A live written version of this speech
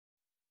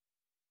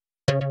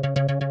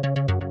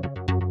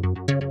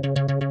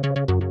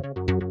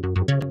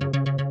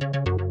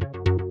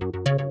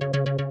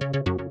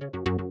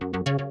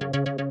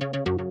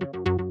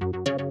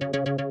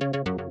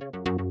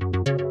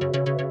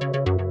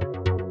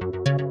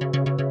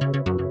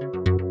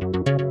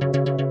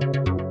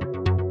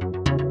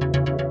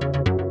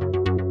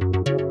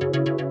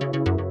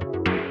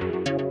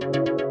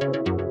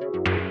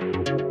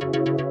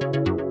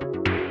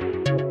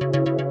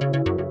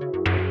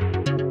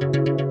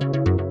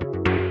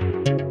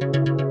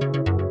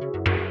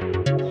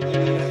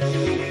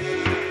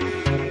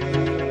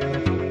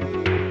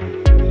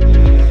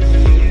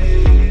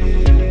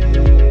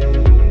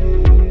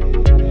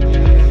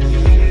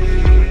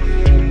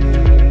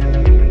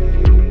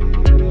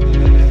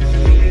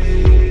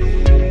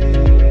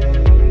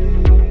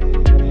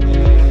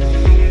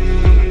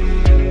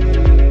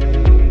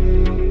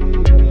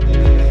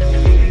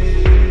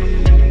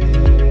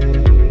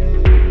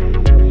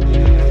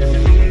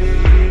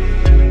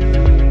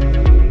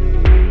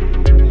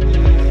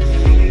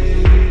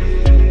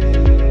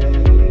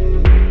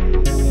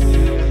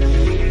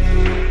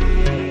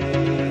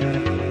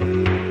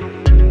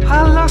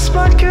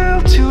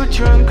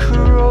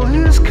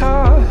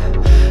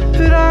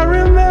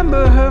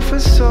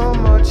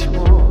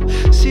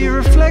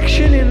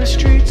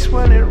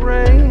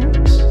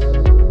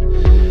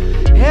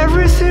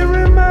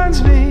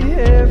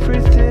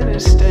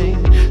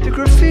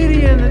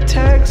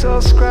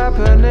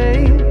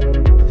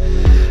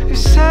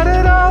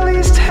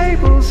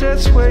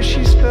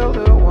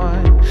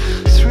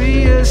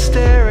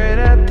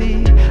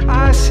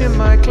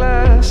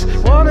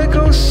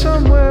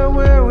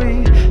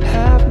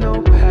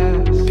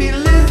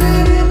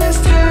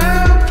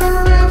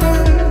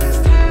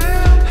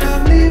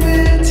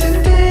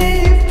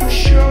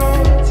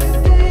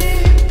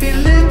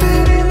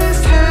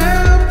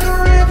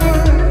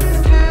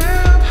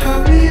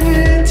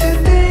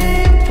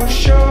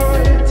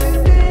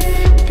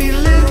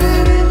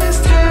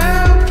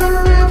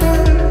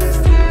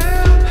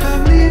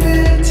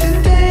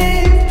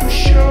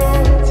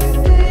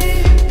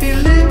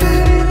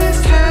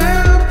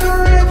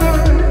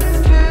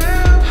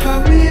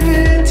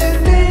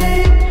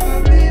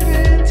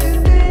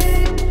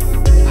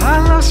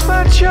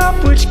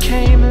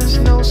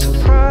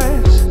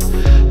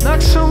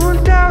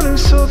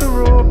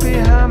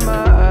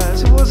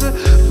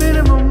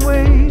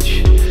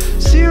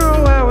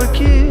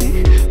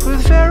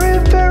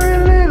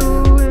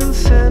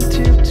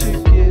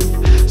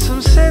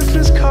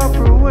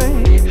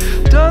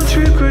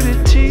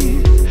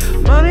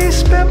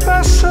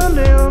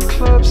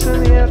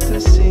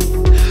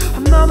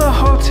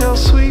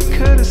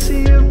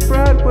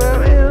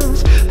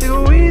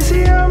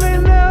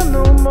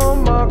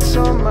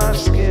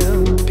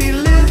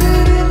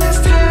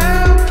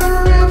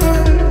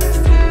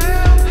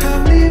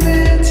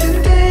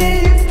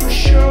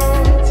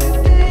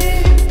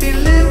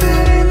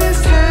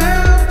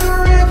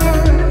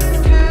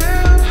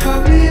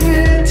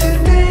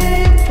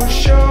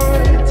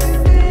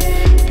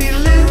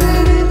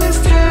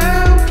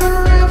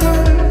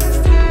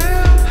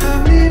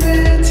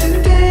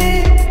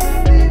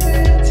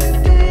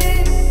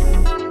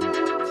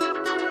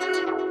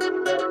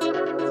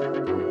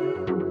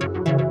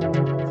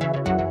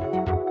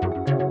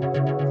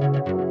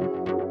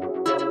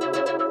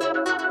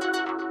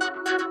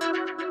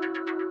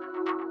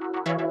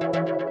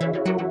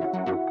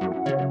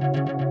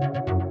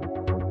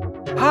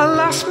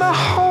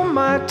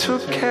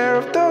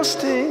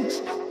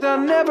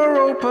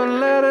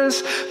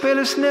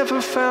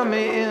Never found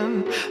me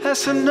in.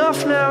 That's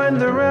enough now. In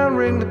the round,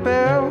 ring the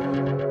bell.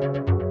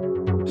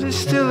 There's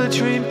still a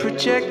dream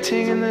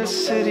projecting in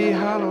this city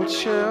hollowed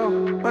shell.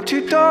 My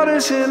two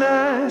daughters and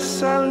I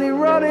silently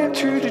running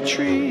through the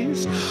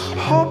trees,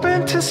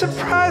 hoping to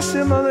surprise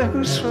their mother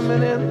who's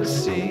swimming in the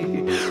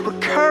sea.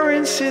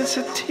 Recurring since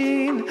a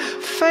teen,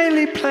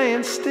 faintly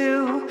playing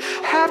still.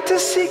 Have to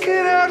seek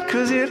it out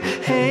 'cause it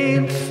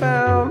ain't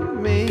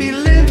found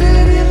me.